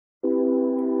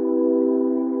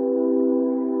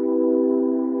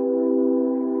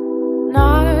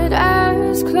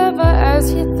clever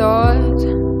as you thought.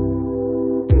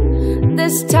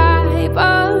 This type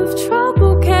of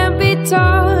trouble can't be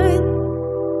taught.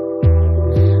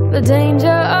 The danger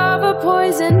of a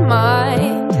poisoned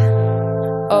mind.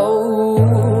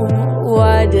 Oh,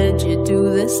 why did you do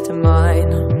this to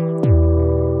mine?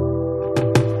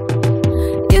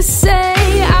 You say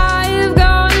I've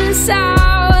gone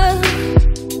sour,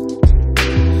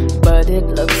 but it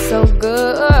looks so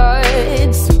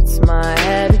good, suits my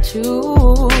attitude.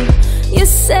 You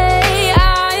say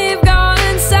I've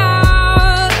gone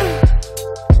sour,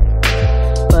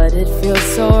 but it feels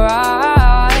so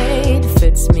right,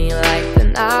 fits me like the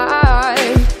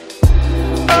knife.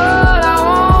 All I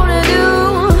wanna do,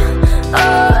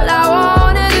 all I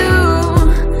wanna do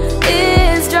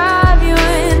is drive you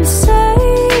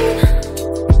insane.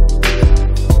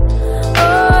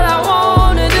 All I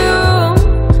wanna do,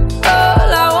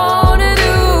 all I wanna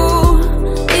do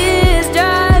is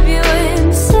drive you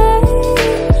insane.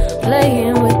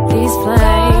 Playing with these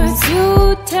flames, you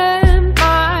tempt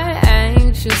my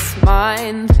anxious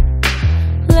mind.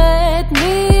 Let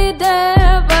me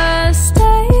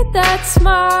devastate that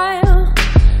smile,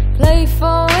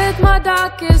 playful with my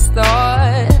darkest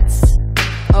thoughts.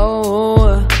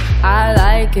 Oh, I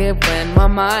like it when my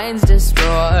mind's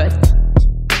distraught.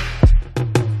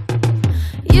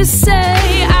 You say